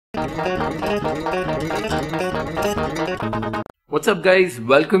What's up guys,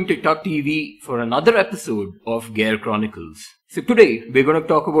 welcome to Tuggtv for another episode of Gear Chronicles. So today we're going to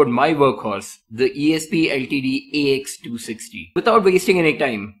talk about my workhorse, the ESP LTD AX 260. Without wasting any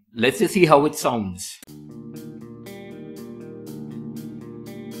time, let's just see how it sounds.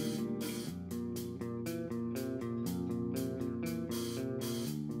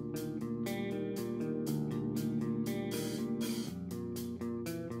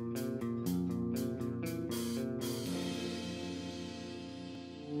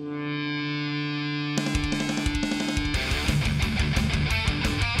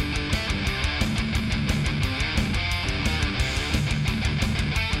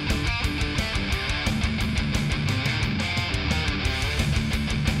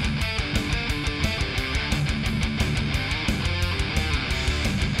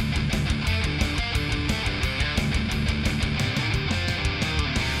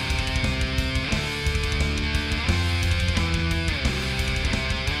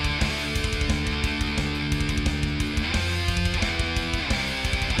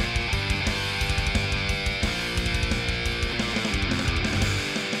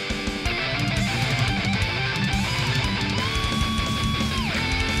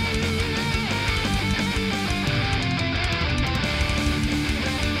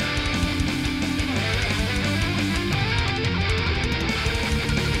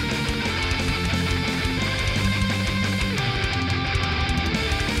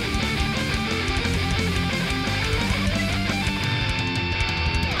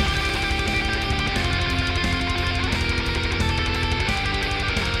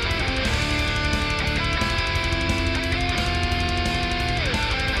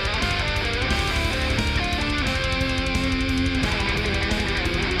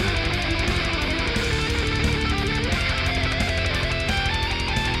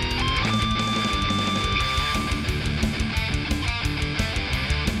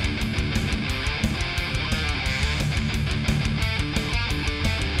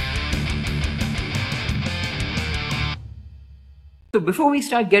 So before we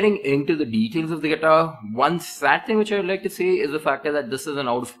start getting into the details of the guitar, one sad thing which I would like to say is the fact that this is an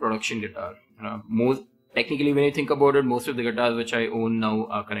out of production guitar. Technically when you think about it, most of the guitars which I own now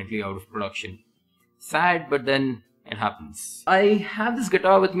are currently out of production. Sad, but then it happens. I have this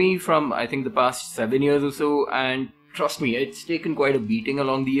guitar with me from I think the past 7 years or so, and trust me, it's taken quite a beating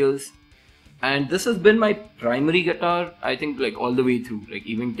along the years. And this has been my primary guitar, I think, like all the way through. Like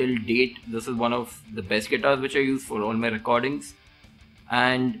even till date, this is one of the best guitars which I use for all my recordings.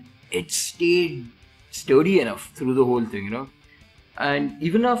 And it stayed sturdy enough through the whole thing, And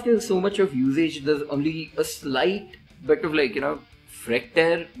even after so much of usage, there's only a slight bit of freck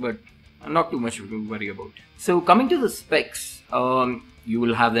there, but not too much to worry about. So coming to the specs, you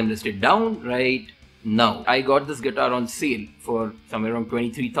will have them listed down right now. I got this guitar on sale for somewhere around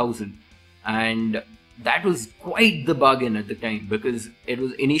 23,000, and that was quite the bargain at the time because it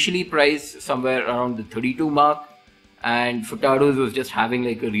was initially priced somewhere around the 32 mark. And Futados was just having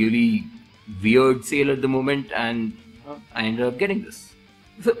like a really weird sale at the moment, and I ended up getting this.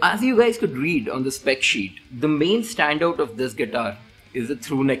 So as you guys could read on the spec sheet, the main standout of this guitar is the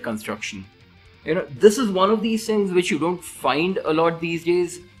through neck construction. This is one of these things which you don't find a lot these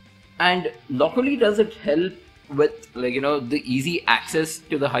days, and not only does it help with the easy access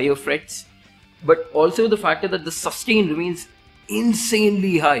to the higher frets, but also the factor that the sustain remains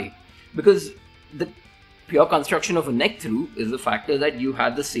insanely high, because the pure construction of a neck through is the factor that you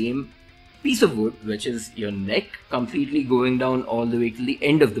have the same piece of wood, which is your neck, completely going down all the way to the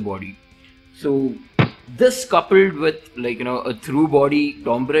end of the body. So this coupled with a through body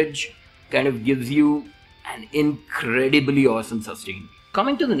tom bridge kind of gives you an incredibly awesome sustain.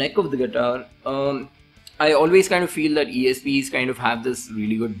 Coming to the neck of the guitar, I always kind of feel that ESPs kind of have this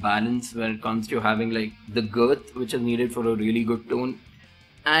really good balance when it comes to having the girth which is needed for a really good tone,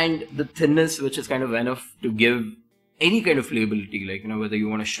 and the thinness which is kind of enough to give any kind of playability, whether you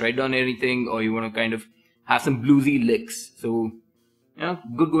want to shred on anything or you want to kind of have some bluesy licks. So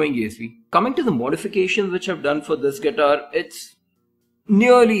good going ESP. Coming to the modifications which I've done for this guitar, it's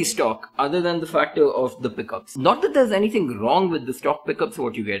nearly stock other than the factor of the pickups. Not that there's anything wrong with the stock pickups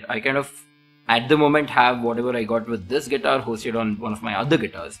what you get. I kind of at the moment have whatever I got with this guitar hosted on one of my other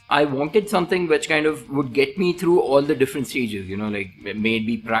guitars. I wanted something which kind of would get me through all the different stages, may it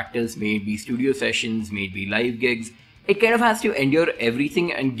be practice, may it be studio sessions, may it be live gigs. It kind of has to endure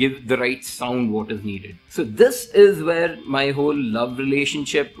everything and give the right sound what is needed. So this is where my whole love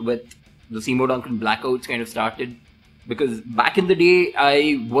relationship with the Seymour Blackouts kind of started. Because back in the day,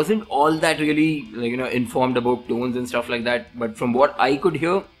 I wasn't all that really, informed about tones and stuff like that. But from what I could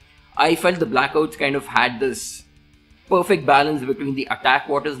hear, I felt the Blackouts kind of had this perfect balance between the attack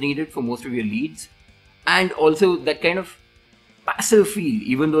what is needed for most of your leads and also that kind of passive feel,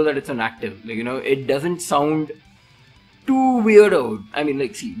 even though that it's an active. Like, it doesn't sound too weird out. I mean,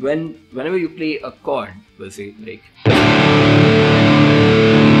 like, see, whenever you play a chord, per se, like,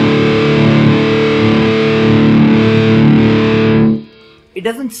 it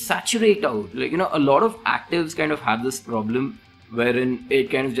doesn't saturate out. Like, a lot of actives kind of have this problem wherein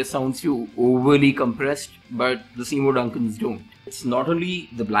it kind of just sounds too overly compressed, but the Seymour Duncans don't. It's not only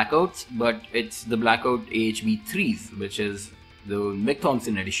the Blackouts, but it's the Blackout AHB3s, which is the Mick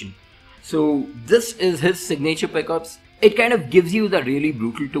Thompson edition. So this is his signature pickups. It kind of gives you the really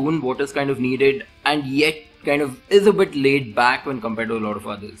brutal tone, what is kind of needed, and yet kind of is a bit laid back when compared to a lot of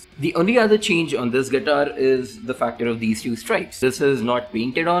others. The only other change on this guitar is the factor of these two stripes. This is not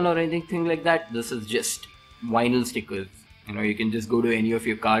painted on or anything like that. This is just vinyl stickers. You can just go to any of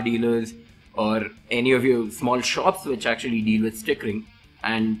your car dealers or any of your small shops which actually deal with stickering,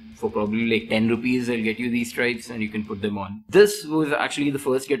 and for probably like 10 rupees they'll get you these stripes and you can put them on. This was actually the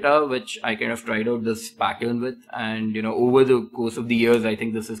first guitar which I kind of tried out this pattern with, and over the course of the years I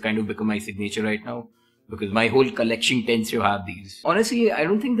think this has kind of become my signature right now, because my whole collection tends to have these. Honestly, I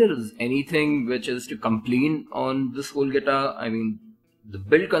don't think there is anything which is to complain on this whole guitar. I mean, the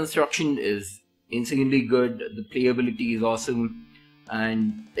build construction is insanely good, the playability is awesome,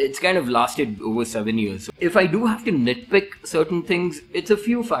 and it's kind of lasted over 7 years. So if I do have to nitpick certain things, it's a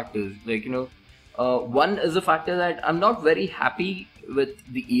few factors. Like, one is the factor that I'm not very happy with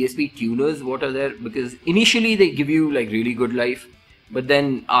the ESP tuners what are there, because initially they give you like really good life, but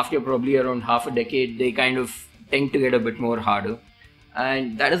then after probably around half a decade they kind of tend to get a bit more harder,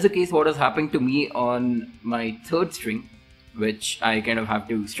 and that is the case what has happened to me on my third string, which I kind of have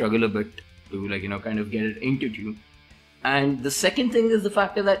to struggle a bit to kind of get it into tune. And the second thing is the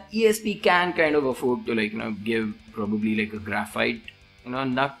factor that ESP can kind of afford to give probably like a graphite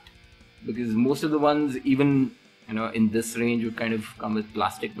nut, because most of the ones even in this range would kind of come with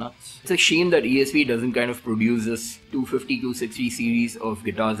plastic nuts. It's a shame that ESP doesn't kind of produce this 250, 260 series of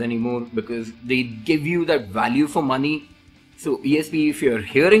guitars anymore, because they give you that value for money. So ESP, if you're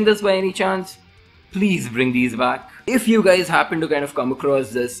hearing this by any chance, please bring these back. If you guys happen to kind of come across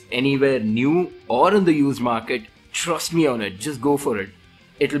this anywhere new or in the used market, trust me on it, just go for it.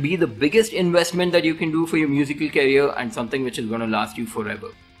 It'll be the biggest investment that you can do for your musical career and something which is gonna last you forever.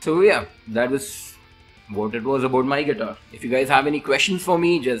 So yeah, that was what it was about my guitar. If you guys have any questions for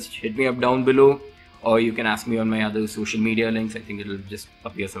me, just hit me up down below, or you can ask me on my other social media links. I think it'll just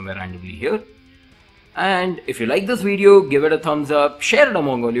appear somewhere randomly here. And if you like this video, give it a thumbs up, share it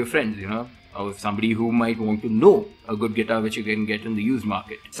among all your friends, or somebody who might want to know a good guitar which you can get in the used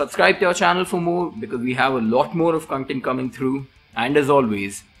market. Subscribe to our channel for more, because we have a lot more of content coming through. And as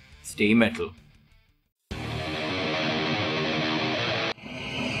always, stay metal.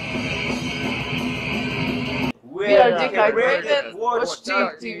 We are dehydrated, watch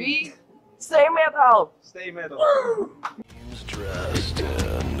Tuggtv, stay metal! Stay metal.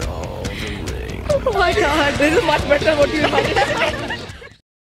 Oh my god, this is much better than what you imagined.